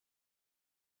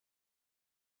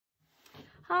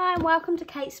Hi and welcome to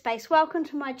Kate's Space. Welcome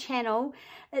to my channel.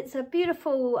 It's a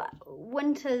beautiful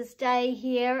winter's day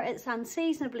here. It's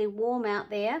unseasonably warm out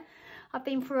there. I've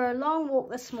been for a long walk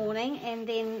this morning and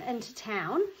then into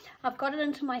town. I've got it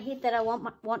into my head that I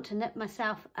want to knit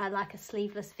myself like a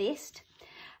sleeveless vest,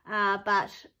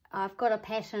 but I've got a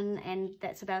pattern and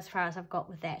that's about as far as I've got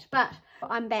with that. But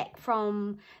I'm back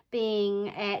from being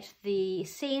at the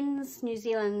SENS New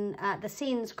Zealand, the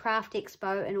SENS Craft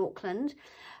Expo in Auckland,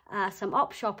 some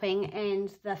op shopping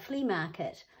and the flea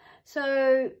market.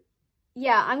 So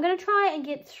yeah, I'm going to try and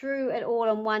get through it all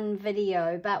in one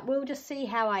video, but we'll just see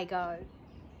how I go.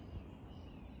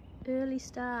 Early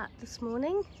start this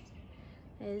morning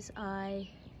as I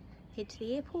head to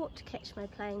the airport to catch my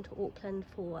plane to Auckland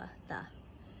for the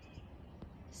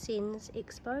SENS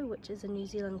Expo, which is a New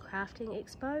Zealand crafting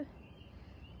expo.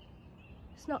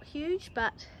 It's not huge,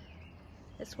 but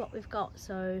it's what we've got,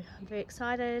 so I'm very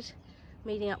excited.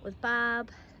 Meeting up with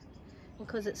Barb,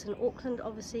 because it's in Auckland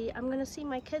obviously I'm going to see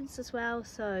my kids as well,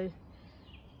 so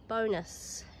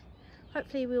bonus.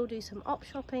 Hopefully we'll do some op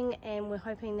shopping and we're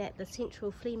hoping that the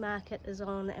central flea market is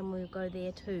on and we'll go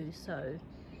there too. So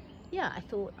yeah, I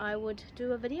thought I would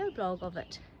do a video blog of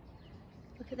it.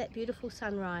 Look at that beautiful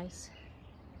sunrise.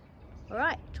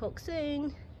 Alright, talk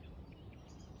soon.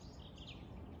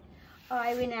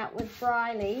 I went out with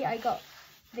Briley. I got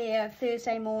there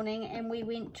Thursday morning and we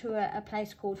went to a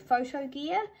place called Photo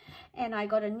Gear, and I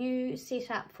got a new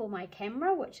setup for my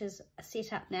camera, which is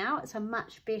set up now. It's a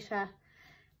much better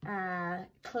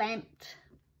clamped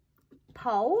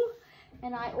pole,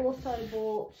 and I also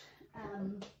bought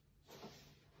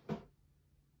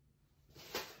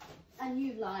a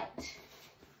new light.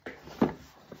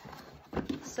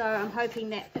 So I'm hoping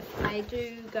that if I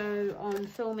do go on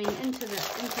filming into the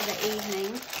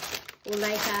evening or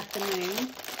late afternoon,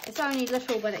 it's only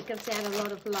little but it gives out a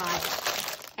lot of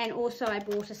light. And also I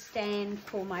bought a stand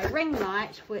for my ring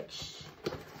light, which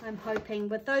I'm hoping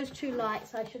with those two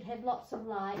lights I should have lots of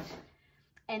light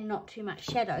and not too much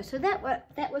shadow. So that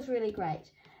was really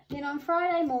great. Then on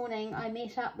Friday morning I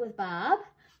met up with Barb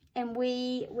and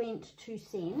we went to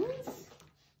SENS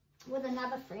with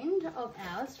another friend of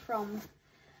ours from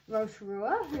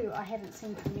Rotorua, who I haven't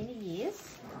seen for many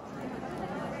years.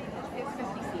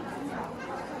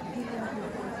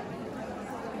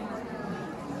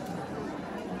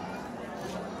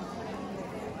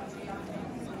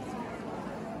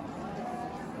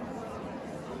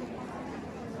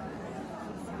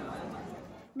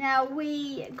 Now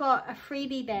we got a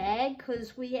freebie bag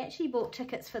because we actually bought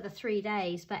tickets for the 3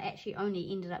 days, but actually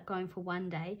only ended up going for 1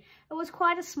 day. It was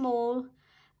quite a small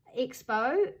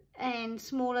expo and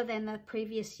smaller than the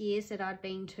previous years that I'd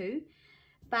been to.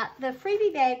 But the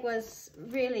freebie bag was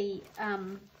really,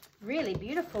 really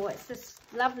beautiful. It's this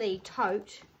lovely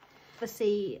tote,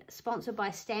 obviously sponsored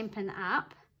by Stampin'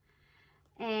 Up.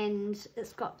 And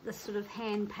it's got this sort of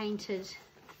hand-painted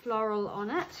floral on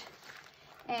it.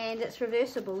 And it's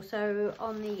reversible, so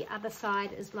on the other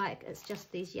side is like, it's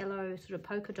just these yellow sort of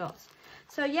polka dots.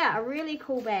 So yeah, a really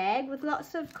cool bag with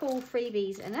lots of cool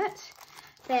freebies in it,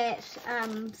 that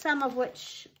some of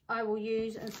which I will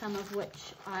use and some of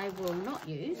which I will not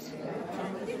use.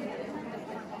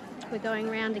 We're going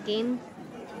around again.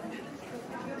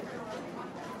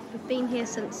 We've been here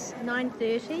since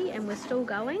 9:30 and we're still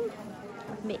going.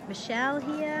 I've met Michelle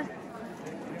here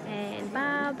and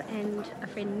Barb and a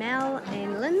friend Mel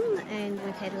and Lynn, and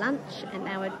we've had lunch and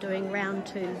now we're doing round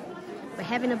 2. We're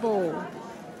having a ball.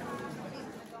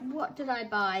 What did I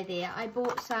buy there? I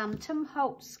bought some Tim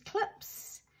Holtz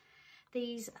clips.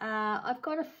 These are, I've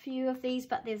got a few of these,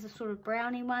 but there's a sort of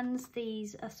brownie ones.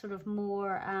 These are sort of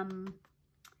more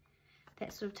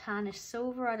that sort of tarnished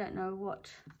silver. I don't know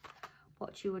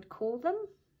what you would call them.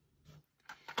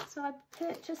 So I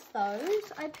purchased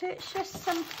those. I purchased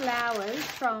some flowers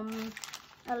from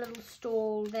a little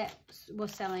stall that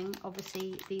was selling,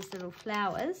 obviously, these little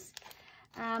flowers.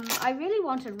 I really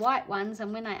wanted white ones,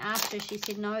 and when I asked her, she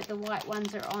said, no, the white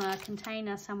ones are on a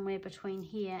container somewhere between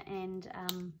here and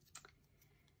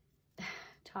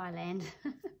Thailand.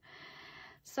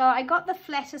 So I got the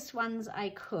flattest ones I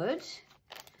could.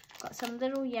 Got some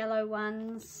little yellow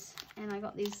ones, and I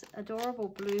got these adorable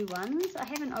blue ones. I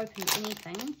haven't opened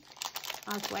anything.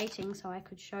 I was waiting so I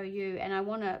could show you, and I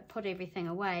want to put everything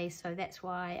away, so that's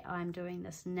why I'm doing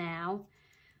this now,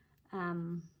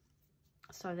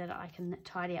 so that I can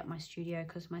tidy up my studio,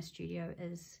 because my studio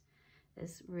is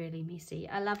really messy.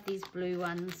 I love these blue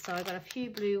ones, so I got a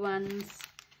few blue ones.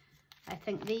 I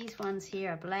think these ones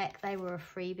here are black. They were a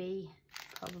freebie,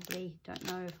 probably. Don't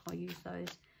know if I'll use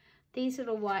those. These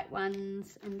little white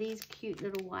ones and these cute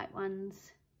little white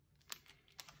ones.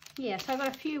 Yeah, so I got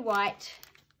a few white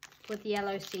with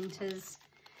yellow centres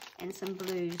and some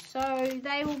blues. So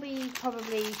they will be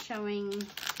probably showing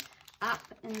up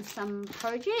in some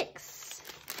projects.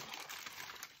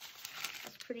 I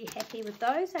was pretty happy with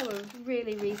those. They were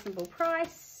really reasonable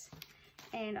price,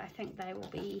 and I think they will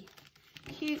be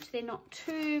cute. They're not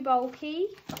too bulky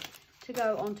to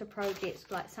go onto projects,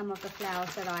 like some of the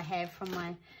flowers that I have from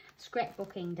my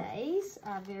scrapbooking days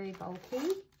are very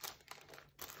bulky.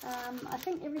 I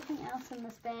think everything else in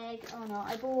this bag, oh no,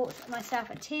 I bought myself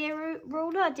a tear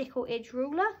ruler, a decal edge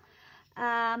ruler.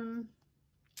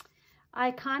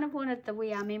 I kind of wanted the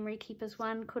We Are Memory Keepers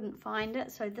one, couldn't find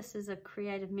it, so this is a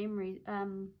creative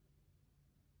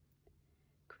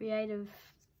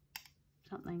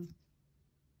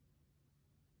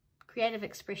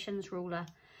expressions ruler.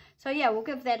 So yeah, we'll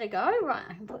give that a go. Right,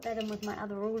 I can put that in with my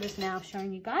other rulers now I've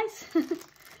shown you guys.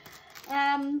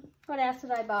 What else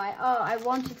did I buy? Oh, I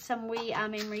wanted some We Are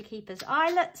Memory Keepers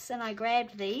eyelets, and I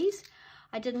grabbed these.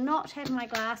 I did not have my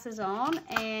glasses on,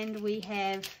 and we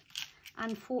have,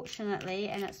 unfortunately,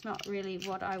 and it's not really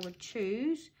what I would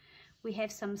choose, we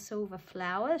have some silver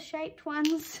flower shaped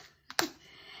ones.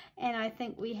 And I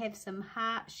think we have some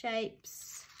heart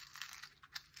shapes.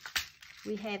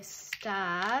 We have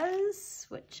stars,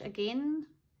 which again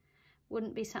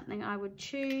wouldn't be something I would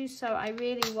choose, so I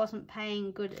really wasn't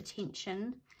paying good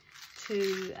attention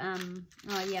to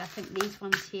oh yeah, I think these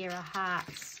ones here are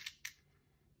hearts.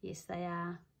 Yes, they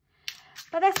are,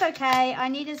 but that's okay. I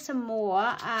needed some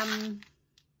more.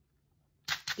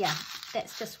 Yeah,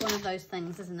 that's just one of those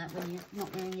things, isn't it, when you're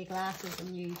not wearing your glasses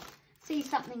and you see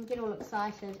something, get all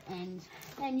excited, and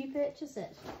you purchase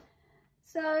it.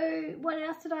 So what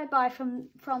else did I buy from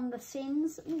the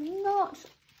Sens? Not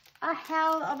a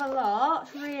hell of a lot,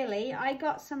 really. I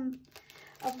got some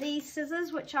of these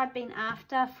scissors, which I've been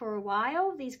after for a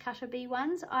while, these Cutter Bee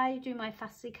ones. I do my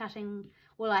fussy cutting,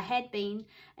 well, I had been,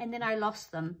 and then I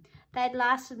lost them. They had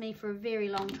lasted me for a very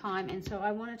long time, and so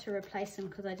I wanted to replace them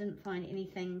because I didn't find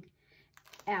anything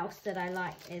else that I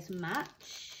liked as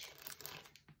much.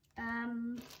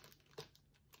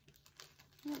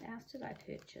 What else did I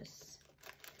purchase?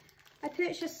 I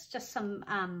purchased just some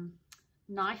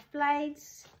knife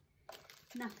blades,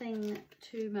 nothing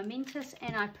too momentous,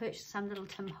 and I purchased some little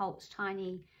Tim Holtz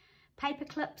tiny paper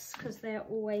clips because they're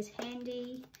always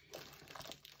handy.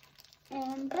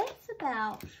 And that's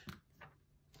about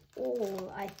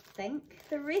all, I think.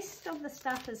 The rest of the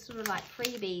stuff is sort of like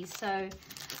freebies. So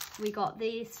we got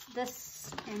this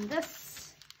and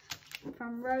this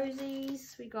from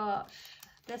Rosie's. We got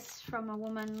this from a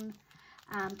woman,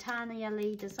 Tania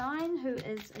Lee Design, who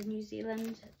is a New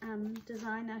Zealand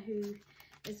designer who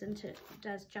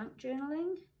does junk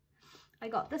journaling. I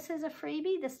got this as a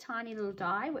freebie, this tiny little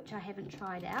die, which I haven't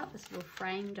tried out, this little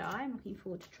frame die. I'm looking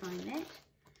forward to trying that.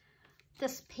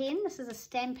 This pen, this is a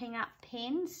Stampin' Up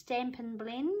pen, Stampin'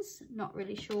 Blends. Not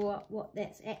really sure what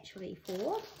that's actually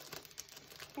for.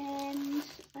 And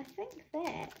I think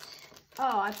that,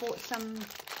 oh, I bought some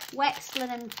wax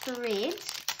linen thread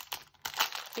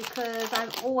because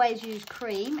I've always used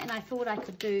cream, and I thought I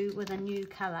could do with a new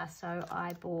colour, so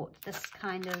I bought this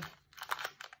kind of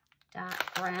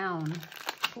dark brown.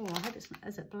 Oh, I hope it's not,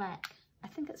 is it black? I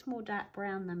think it's more dark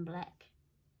brown than black.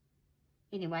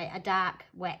 Anyway, a dark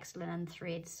wax linen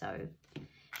thread, so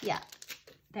yeah,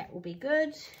 that will be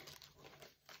good.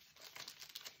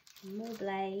 More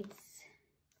blades.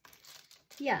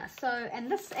 Yeah, so,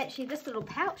 and this, actually, this little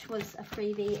pouch was a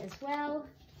freebie as well.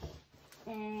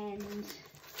 And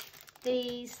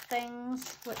these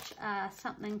things, which are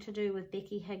something to do with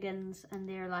Becky Higgins, and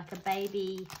they're like a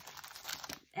baby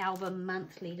album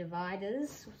monthly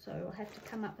dividers, so I'll have to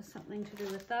come up with something to do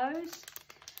with those.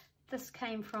 This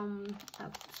came from a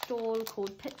stall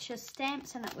called Picture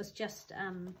Stamps, and it was just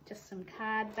some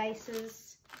card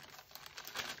bases.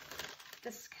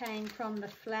 This came from the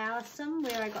Flower Sim,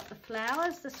 where I got the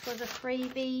flowers. This was a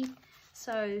freebie,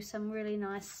 so some really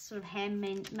nice sort of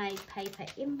handmade paper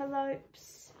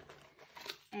envelopes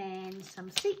and some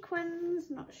sequins.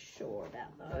 Not sure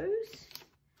about those.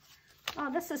 Oh,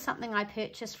 this is something I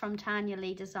purchased from Tania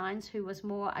Lee Designs, who was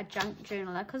more a junk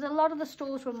journaler, because a lot of the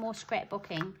stores were more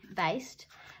scrapbooking based.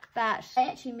 But I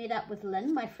actually met up with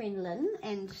Lynn, my friend Lynn,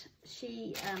 and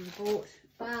she bought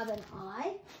Barb and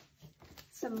I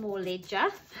some more ledger,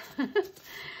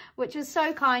 which was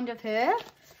so kind of her.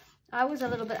 I was a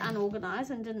little bit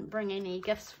unorganized and didn't bring any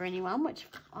gifts for anyone, which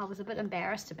I was a bit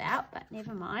embarrassed about, but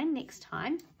never mind, next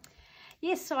time.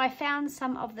 Yes, so I found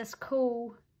some of this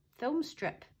cool film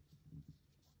strip.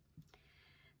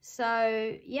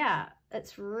 So yeah,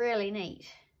 it's really neat.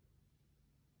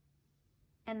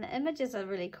 And the images are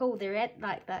really cool. They're at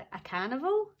like a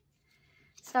carnival.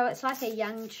 So it's like a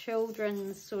young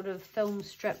children's sort of film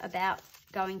strip about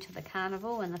going to the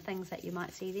carnival and the things that you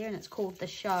might see there, and it's called The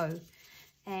Show.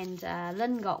 And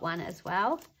Lynn got one as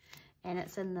well, and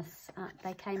it's in this,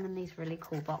 they came in these really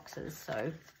cool boxes,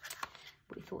 so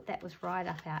we thought that was right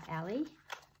up our alley.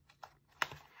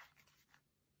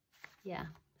 Yeah,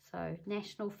 so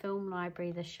National Film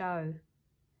Library, The Show.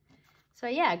 So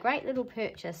yeah, great little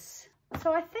purchase.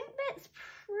 So I think that's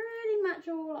pretty much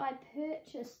all I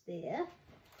purchased there.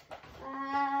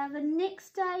 The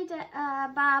next day that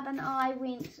Barb and I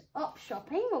went op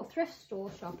shopping, or thrift store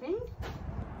shopping.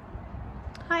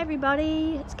 Hi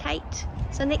everybody, it's Kate.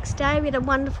 So next day we had a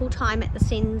wonderful time at the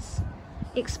Sens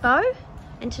Expo,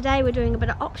 and today we're doing a bit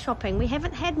of op shopping. We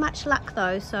haven't had much luck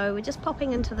though, so we're just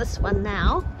popping into this one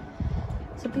now.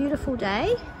 It's a beautiful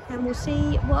day and we'll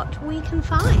see what we can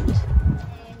find.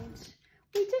 And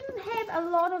we didn't have a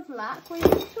lot of luck. We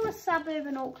went to a suburb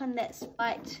in Auckland that's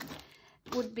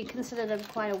would be considered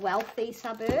quite a wealthy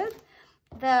suburb.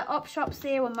 The op shops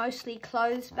there were mostly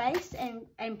clothes based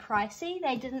and pricey.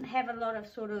 They didn't have a lot of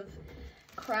sort of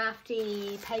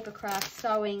crafty paper craft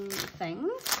sewing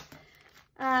things.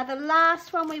 The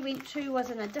last one we went to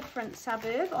was in a different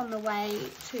suburb on the way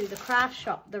to the craft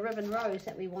shop, the Ribbon Rose,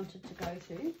 that we wanted to go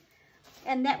to.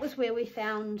 And that was where we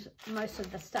found most of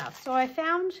the stuff. So I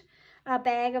found a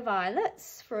bag of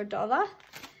violets for $1,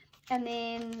 and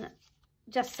then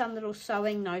just some little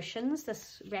sewing notions,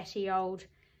 this ratty old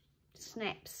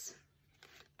snaps,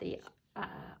 the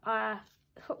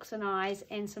hooks and eyes,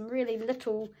 and some really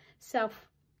little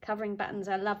self-covering buttons.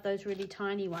 I love those really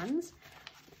tiny ones.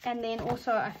 And then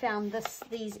also I found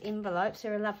these envelopes.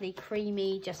 They're a lovely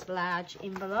creamy, just large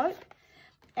envelope.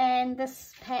 And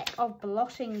this pack of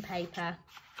blotting paper,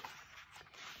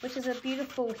 which is a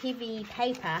beautiful heavy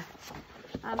paper.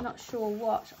 I'm not sure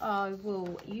what I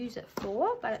will use it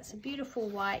for, but it's a beautiful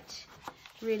white,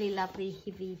 really lovely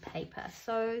heavy paper.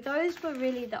 So those were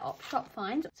really the op shop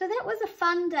finds. So that was a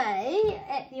fun day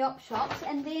at the op shops,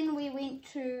 and then we went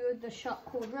to the shop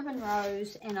called Ribbon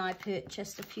Rose and I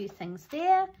purchased a few things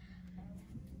there.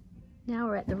 Now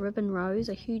we're at the Ribbon Rose,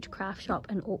 a huge craft shop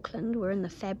in Auckland. We're in the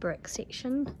fabric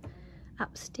section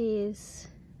upstairs.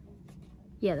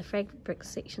 Yeah, the fabric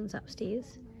section's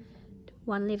upstairs.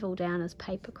 One level down is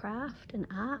paper craft and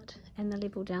art, and the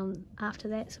level down after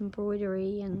that's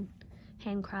embroidery and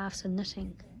handcrafts and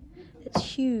knitting. It's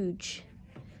huge.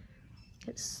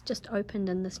 It's just opened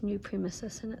in this new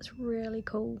premises and it's really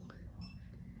cool.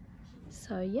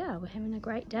 So yeah, we're having a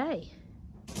great day.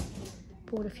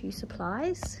 Bought a few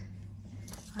supplies.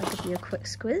 I'll give you a quick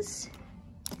squiz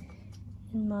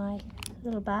in my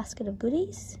little basket of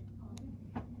goodies.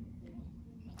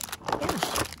 Yeah.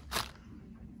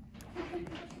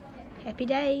 Happy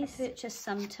days. Purchased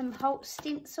some Tim Holtz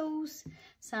stencils,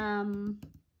 some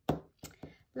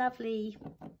lovely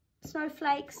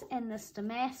snowflakes, and this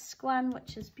damask one,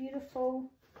 which is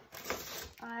beautiful.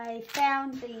 I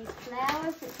found these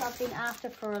flowers which I've been after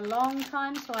for a long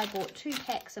time, so I bought 2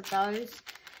 packs of those,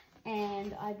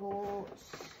 and I bought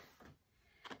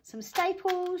some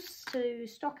staples to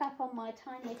stock up on my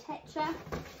tiny attacher.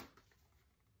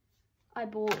 I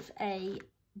bought a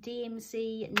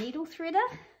DMC needle threader.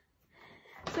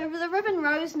 So the Ribbon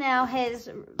Rose now has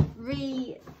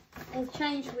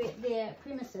changed their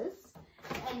premises,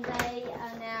 and they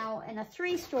are now in a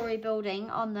 3-story building.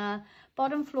 On the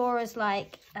bottom floor is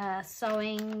like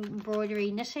sewing, embroidery,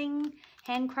 knitting,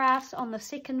 handcrafts. On the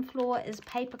second floor is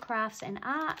paper crafts and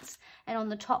arts, and on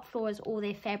the top floor is all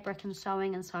their fabric and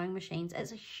sewing machines.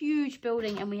 It's a huge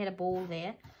building and we had a ball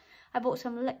there. I bought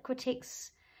some Liquitex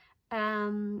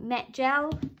matte gel,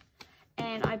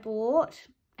 and I bought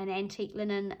an antique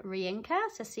linen re-inker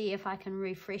to see if I can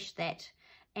refresh that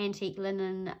antique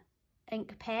linen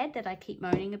ink pad that I keep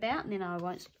moaning about, and then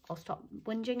I'll stop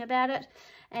whinging about it.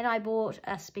 And I bought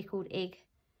a speckled egg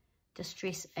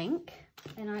distress ink,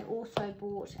 and I also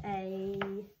bought I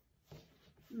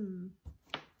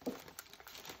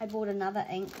bought another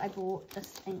ink. I bought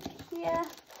this ink here,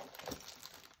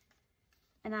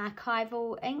 an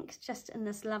archival ink, just in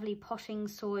this lovely potting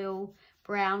soil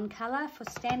brown colour for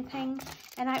stamping.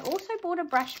 And I also bought a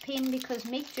brush pen because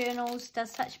Meg Journals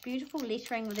does such beautiful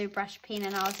lettering with her brush pen,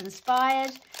 and I was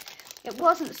inspired. It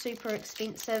wasn't super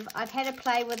expensive. I've had a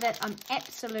play with it. I'm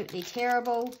absolutely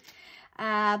terrible,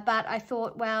 but I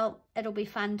thought, well, it'll be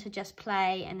fun to just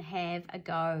play and have a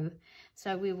go.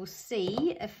 So we will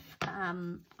see if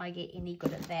I get any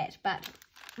good at that. But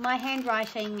my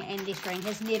handwriting and lettering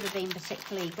has never been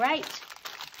particularly great.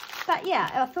 But yeah,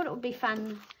 I thought it would be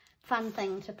fun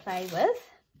thing to play with.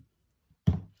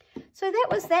 So that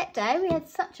was that day. We had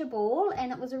such a ball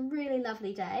and it was a really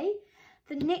lovely day.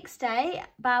 The next day,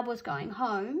 Barb was going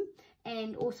home,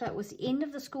 and also it was the end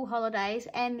of the school holidays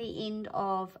and the end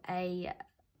of a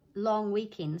long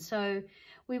weekend. So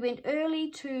we went early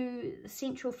to the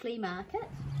Central Flea Market.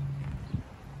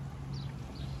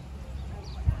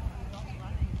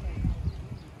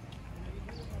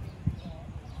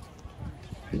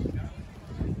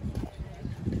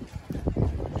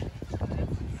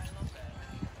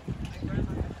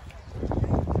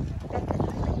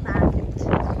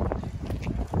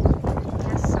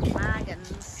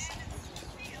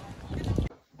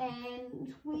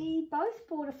 And we both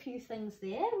bought a few things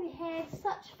there. We had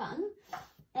such fun,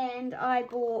 and I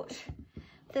bought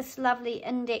this lovely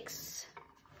index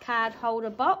card holder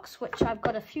box, which I've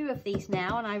got a few of these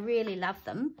now and I really love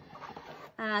them.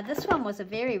 This one was a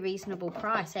very reasonable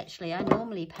price actually. I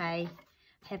normally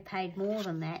have paid more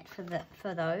than that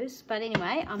for those, but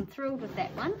anyway, I'm thrilled with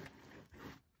that one.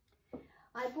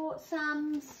 I bought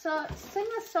some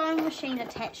Singer sewing machine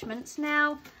attachments.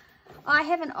 Now, I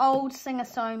have an old Singer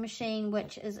sewing machine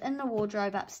which is in the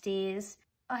wardrobe upstairs.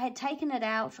 I had taken it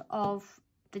out of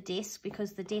the desk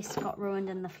because the desk got ruined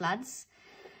in the floods,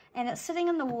 and it's sitting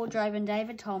in the wardrobe, and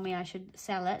David told me I should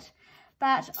sell it.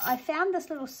 But I found this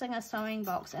little Singer sewing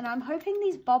box, and I'm hoping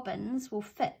these bobbins will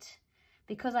fit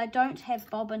because I don't have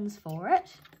bobbins for it.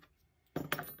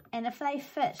 And if they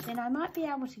fit, then I might be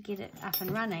able to get it up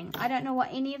and running. I don't know what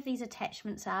any of these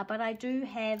attachments are, but I do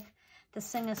have the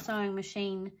Singer sewing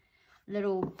machine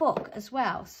little book as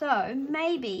well. So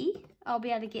maybe I'll be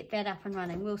able to get that up and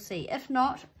running. We'll see. If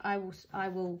not, I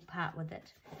will part with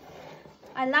it.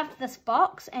 I loved this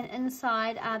box, and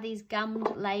inside are these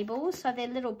gummed labels. So they're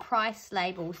little price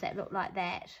labels that look like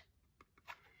that.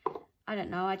 I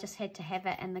don't know, I just had to have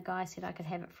it, and the guy said I could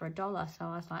have it for $1. So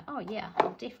I was like, oh yeah,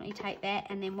 I'll definitely take that.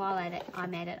 And then while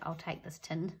I'm at it, I'll take this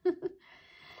tin.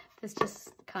 This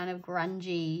just kind of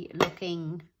grungy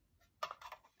looking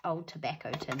old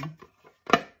tobacco tin.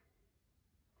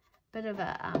 Bit of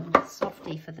a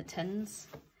softie for the tins.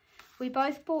 We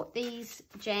both bought these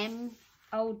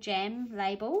old jam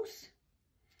labels.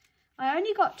 I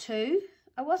only got 2.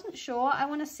 I wasn't sure. I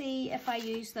want to see if I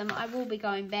use them. I will be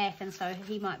going back, and so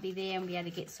he might be there and be able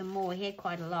to get some more. He had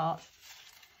quite a lot.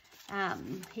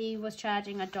 He was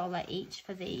charging $1 each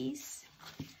for these,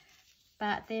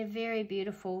 but they're very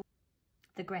beautiful.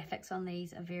 The graphics on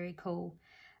these are very cool.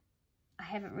 I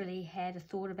haven't really had a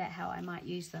thought about how I might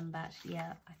use them, but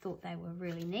yeah, I thought they were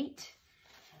really neat.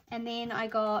 And then I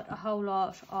got a whole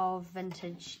lot of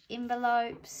vintage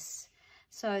envelopes.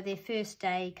 So they're first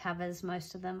day covers,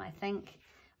 most of them, I think.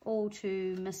 All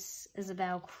to Miss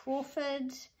Isabel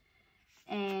Crawford.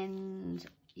 And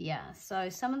yeah, so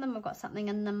some of them have got something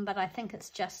in them, but I think it's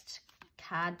just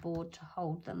cardboard to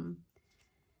hold them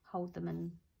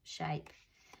in shape.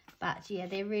 But yeah,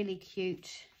 they're really cute.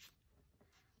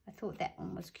 I thought that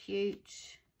one was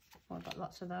cute. Oh, I got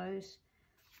lots of those.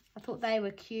 I thought they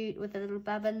were cute with the little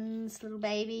bobbins, little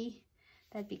baby.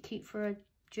 They'd be cute for a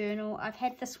journal. I've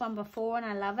had this one before and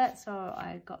I love it, so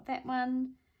I got that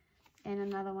one. And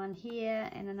another one here,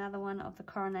 and another one of the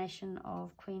coronation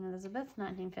of Queen Elizabeth,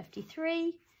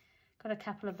 1953. Got a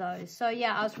couple of those. So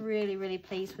yeah, I was really, really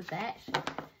pleased with that.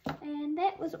 And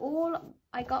that was all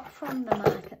I got from the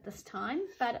market this time,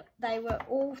 but they were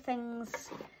all things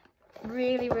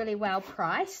really, really well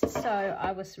priced, so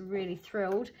I was really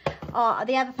thrilled. Oh,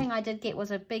 the other thing I did get was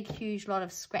a big, huge lot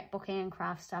of scrapbooking and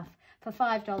craft stuff for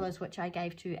 $5, which I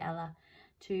gave to Ella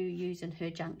to use in her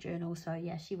junk journal. So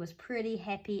yeah, she was pretty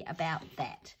happy about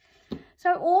that.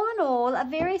 So all in all, a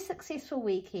very successful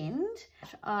weekend.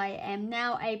 I am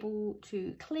now able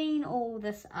to clean all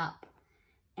this up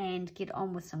and get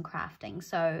on with some crafting.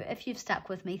 So if you've stuck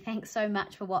with me, thanks so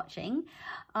much for watching.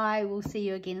 I will see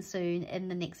you again soon in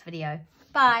the next video.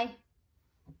 Bye.